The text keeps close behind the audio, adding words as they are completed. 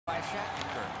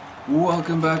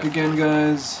Welcome back again,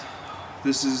 guys.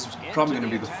 This is probably going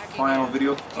to be the final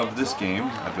video of this game,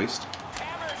 at least.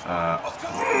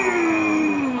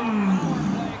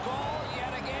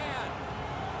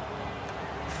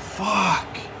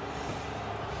 Fuck!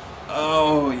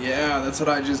 Oh, yeah, that's what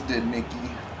I just did, Nikki.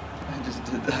 I just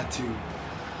did that too.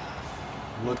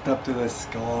 Looked up to the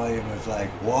sky and was like,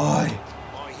 why?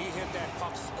 Oh, he hit that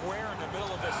puck square in the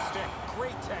middle of his stick.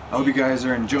 Great technique. I hope you guys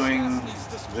are enjoying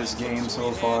this game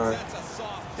so far.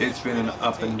 It's been an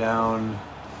up and down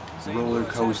roller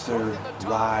coaster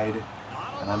ride,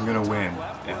 and I'm gonna win.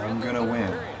 And I'm gonna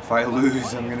win. If I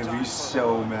lose, I'm gonna be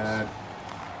so mad.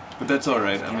 But that's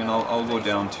alright. I mean, I'll go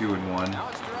down 2-1.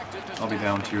 I'll be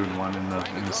down 2-1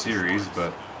 in the series,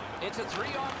 but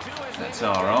that's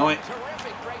alright.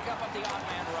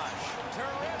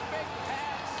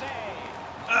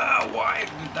 Why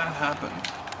did that happen?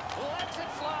 Lets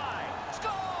it fly.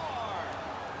 Score!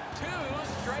 2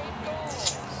 straight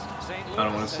goals. I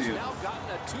don't want to see it.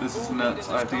 This is nuts.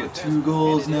 I have to get 2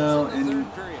 goals now in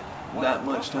that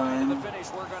much time.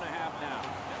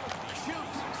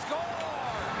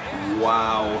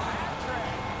 Wow.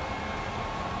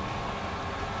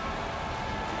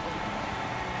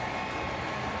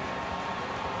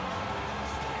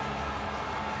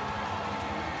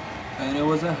 And it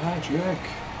was a hat trick.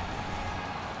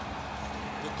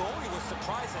 The goalie was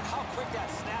surprised at how quick that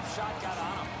snapshot got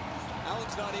on him.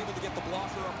 Allen's not able to get the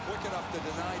blocker up quick enough to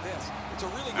deny this. It's a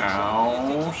really good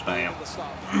shot. Stamp.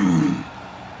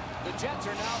 The Jets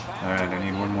are now back. Alright, I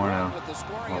need 1 more now.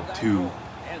 Well, 2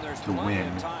 to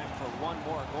win. Time for 1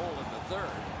 more goal in the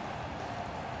third.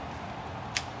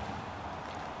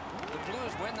 The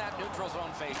Blues win that neutral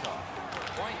zone faceoff.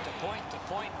 Point to point to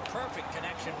point. Perfect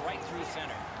connection right through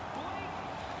center.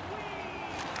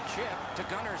 Chip to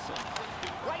Gunnarsson.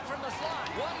 Right from the slot.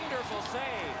 Wonderful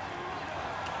save.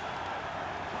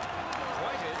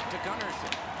 Pointed to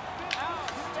Gunnarsson.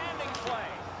 Outstanding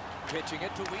play. Pitching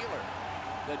it to Wheeler.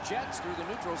 The Jets through the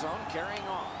neutral zone carrying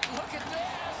on. Look at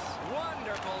this.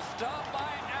 Wonderful stop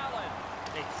by Allen.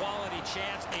 A quality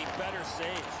chance, a better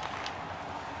save.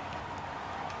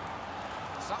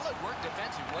 Solid work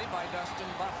defensively by Dustin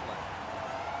Buffalo.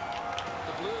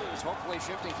 The Blues hopefully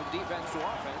shifting from defense to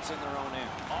offense in their own end.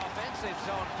 Offensive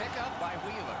zone pickup by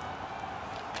Wheeler.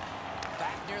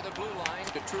 Back near the blue line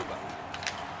to Trouba.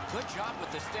 Good job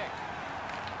with the stick.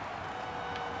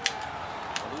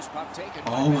 The loose puck taken.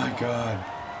 Oh my God.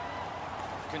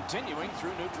 Continuing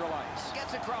through neutral ice.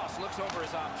 Gets across, looks over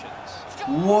his options.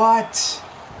 What?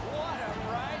 What a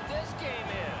ride this game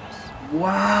is.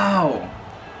 Wow.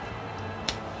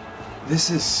 This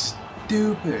is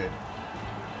stupid.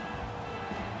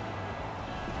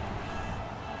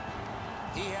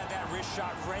 He had that wrist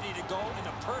shot ready to go in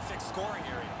a perfect scoring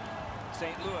area.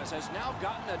 St. Louis has now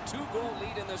gotten a 2-goal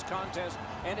lead in this contest,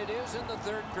 and it is in the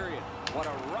third period. What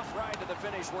a rough ride to the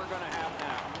finish we're going to have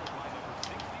now.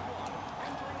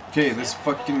 Okay, this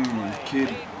fucking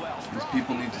kid, these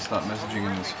people need to stop messaging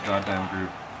in this goddamn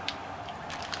group.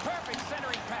 Perfect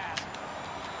centering pass.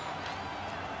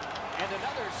 And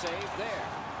another save there.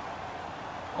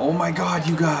 Oh my God,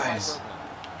 you guys.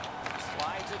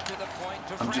 Slides it to the point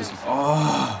to I'm just,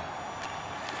 oh.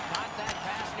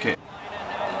 Okay.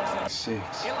 6.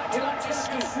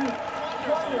 Wonderful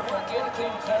work in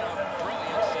close and a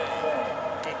brilliant save.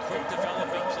 A quick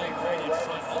developing play right in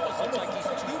front. Almost looks like he's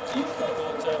too close to the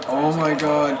goaltender. Oh my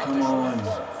God, come on.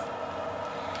 Wow,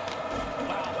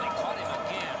 they caught him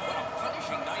again. What a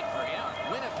punishing night for him.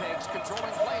 Winnipeg's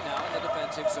controlling play now in the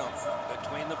defensive zone.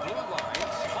 Between the blue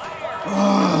lines. Fire!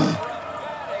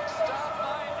 Dramatic stop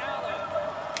by Allen.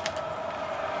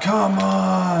 Come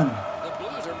on. The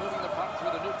Blues are moving the puck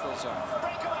through the neutral zone.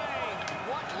 Breakaway!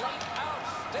 What late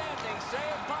outstanding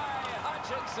save by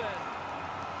Hutchinson.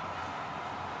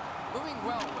 Moving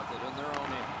well with it in their own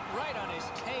end. Right on his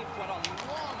tape. What a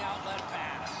long outlet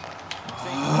pass.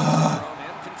 St. Louis in their own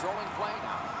end, controlling play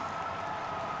now.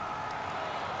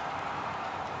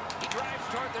 He drives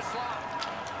toward the slot.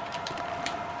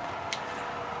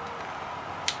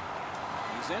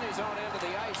 He's in his own end of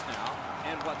the ice now.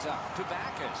 And what's up? To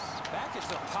Backus. Backus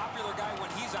is a popular guy when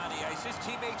he's on the ice. His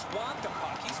teammates want the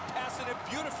puck. He's passing it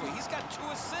beautifully. He's got 2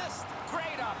 assists.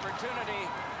 Great opportunity,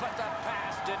 but the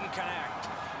pass didn't connect.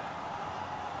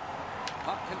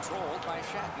 Puck controlled by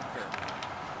Shattenkirk.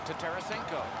 To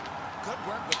Tarasenko. Good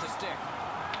work with the stick.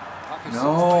 Puck is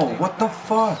No, what the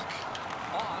fuck?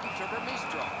 On to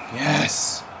Vermistro.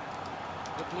 Yes.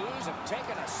 The Blues have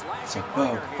taken a slashing It's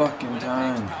about fucking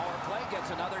time. Power play gets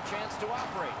another chance to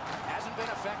operate. Hasn't been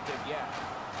effective yet.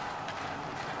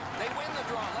 They win the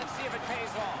draw. Let's see if it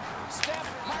pays off. Steph,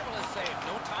 marvelous save.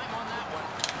 No time on that one.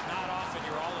 Not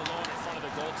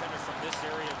goaltender from this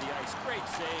area of the ice. Great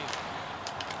save.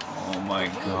 Oh my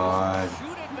God.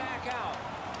 Shoot it back out.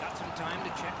 Got some time to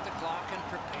check the clock and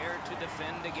prepare to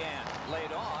defend again.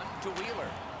 Laid on to Wheeler.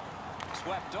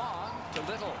 Swept on to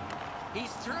Little.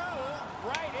 He's through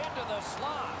right into the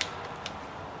slot.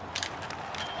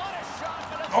 What a shot!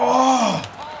 But it's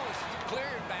post.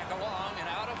 Cleared back along and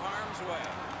out of harm's way.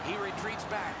 He retreats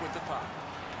back with the puck.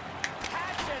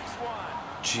 Hatchets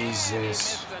one. Jesus. And he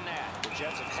missed the net. The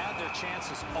Jets have had their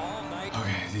chances all night.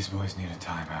 Okay, these boys need a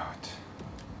timeout.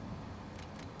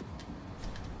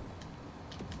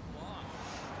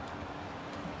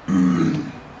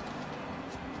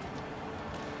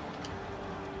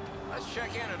 Let's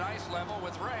check in at ice level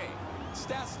with Ray.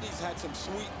 Stastny's had some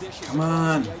sweet dishes Come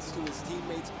on. across the ice to his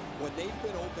teammates. When they've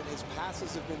been open, his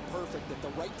passes have been perfect at the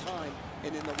right time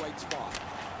and in the right spot.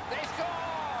 They score!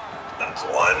 That's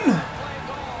one. Play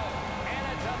goal, and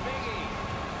it's a biggie.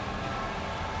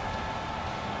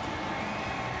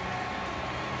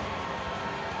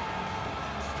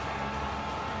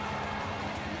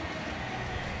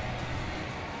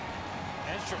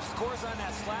 Enstrom scores on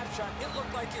that slap shot. It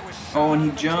looked like it was shot Oh, and he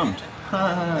out of the jumped.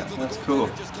 cannon. That's cool.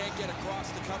 Just can't get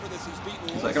across to cover this. He's beaten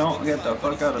He's like, don't get the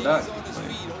fuck out of that.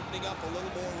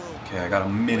 Okay, I got a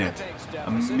minute.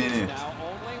 A minute. Now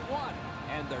only one,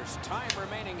 and there's time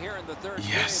remaining here in the third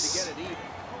Yes. period to get it even.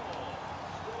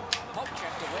 Poke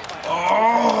checked away by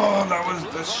Oh, that was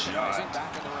the Organizing shot.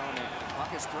 back in their own end.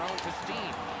 Puck is thrown to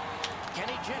Steen. Can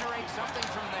he generate something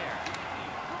from there?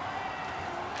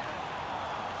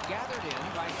 Gathered in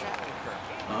by Shattenkirk.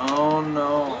 Oh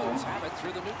no. Blues have it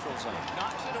through the neutral zone.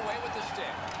 Knocks it away with the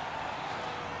stick.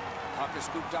 Puck is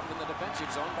scooped up in the defensive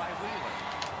zone by Wheeler.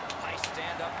 Nice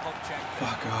stand-up poke check there.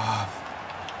 Fuck off.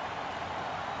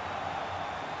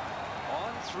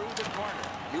 On through the corner.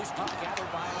 Loose puck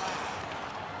gathered by Ladd.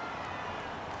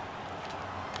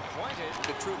 Pointed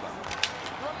to Trouba.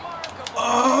 Remarkable.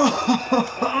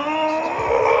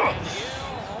 And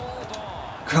he'll hold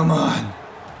on. Come on.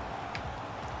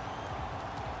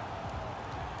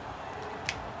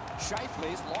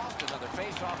 Scheifele's lost another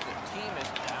face-off. The team is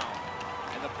down.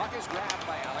 And the puck is grabbed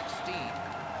by Alex Steen.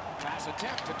 Pass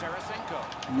attempt to Tarasenko.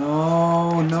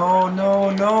 No, no, no,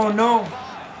 no, no.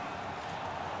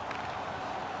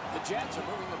 The Jets are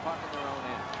moving the puck in their own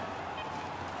end.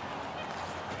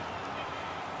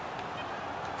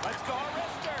 Let's go,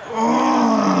 Rister.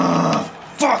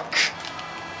 Fuck.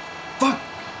 Fuck.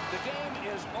 The game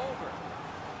is over.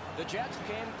 The Jets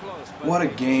came close. But What a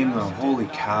they game, just though. did Holy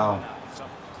not cow. win out. Some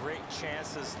great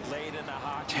chances late in the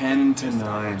hockey. 10 to Missed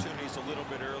 9. opportunities a little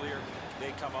bit earlier.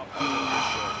 They come up a little bit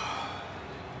short.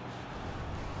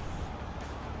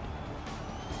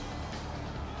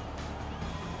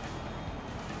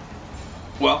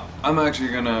 Well, I'm actually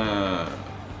gonna.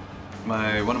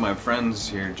 One of my friends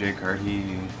here, Jake Hart,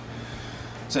 he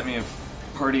sent me a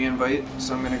party invite,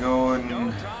 so I'm gonna go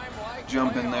and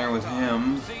jump in there with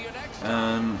him.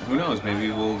 And who knows,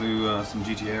 maybe we'll do some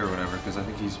GTA or whatever, because I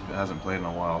think he hasn't played in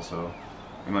a while, so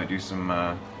we might do some.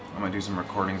 I might do some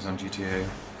recordings on GTA.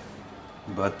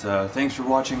 But thanks for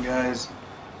watching, guys.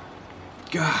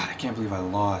 God, I can't believe I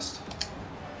lost.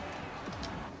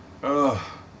 Ugh.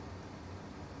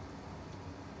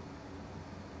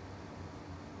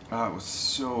 That was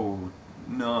so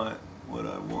not what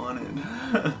I wanted.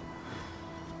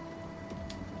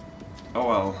 Oh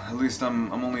well, at least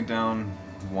I'm only down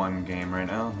one game right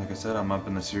now. Like I said, I'm up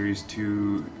in the series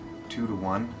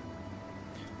 2-1.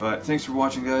 But thanks for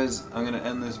watching, guys. I'm gonna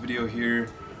end this video here.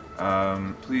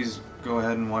 Please go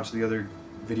ahead and watch the other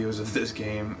videos of this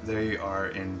game. They are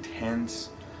intense.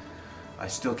 I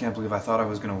still can't believe I thought I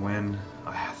was gonna win.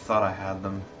 I thought I had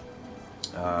them.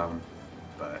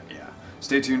 But yeah.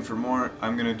 Stay tuned for more.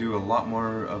 I'm going to do a lot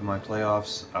more of my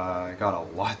playoffs. I got a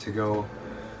lot to go.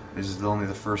 This is only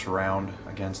the first round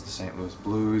against the St. Louis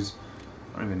Blues.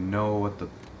 I don't even know what the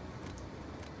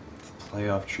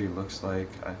playoff tree looks like.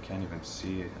 I can't even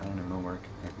see it. I don't even know where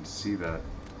I can see that.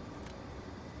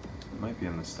 It might be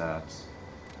in the stats.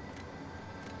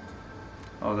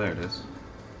 Oh, there it is.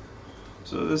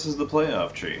 So this is the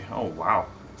playoff tree. Oh, wow.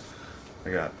 I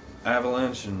got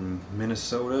Avalanche and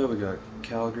Minnesota. We got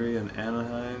Calgary and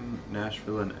Anaheim,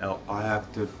 Nashville and I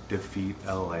have to defeat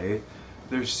LA.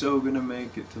 They're so gonna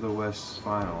make it to the West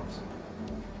Finals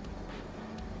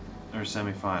or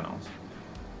semifinals.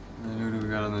 And then who do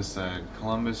we got on this side?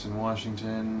 Columbus and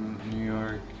Washington, New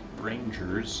York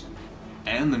Rangers,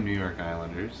 and the New York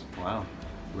Islanders. Wow.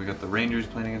 We got the Rangers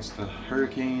playing against the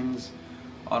Hurricanes.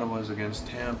 Ottawa's against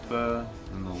Tampa,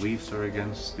 and the Leafs are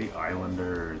against the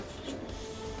Islanders.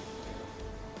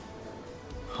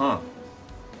 Huh.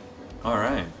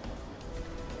 Alright.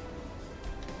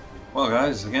 Well,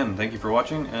 guys, again, thank you for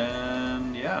watching,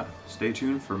 and yeah, stay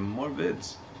tuned for more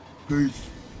vids. Peace.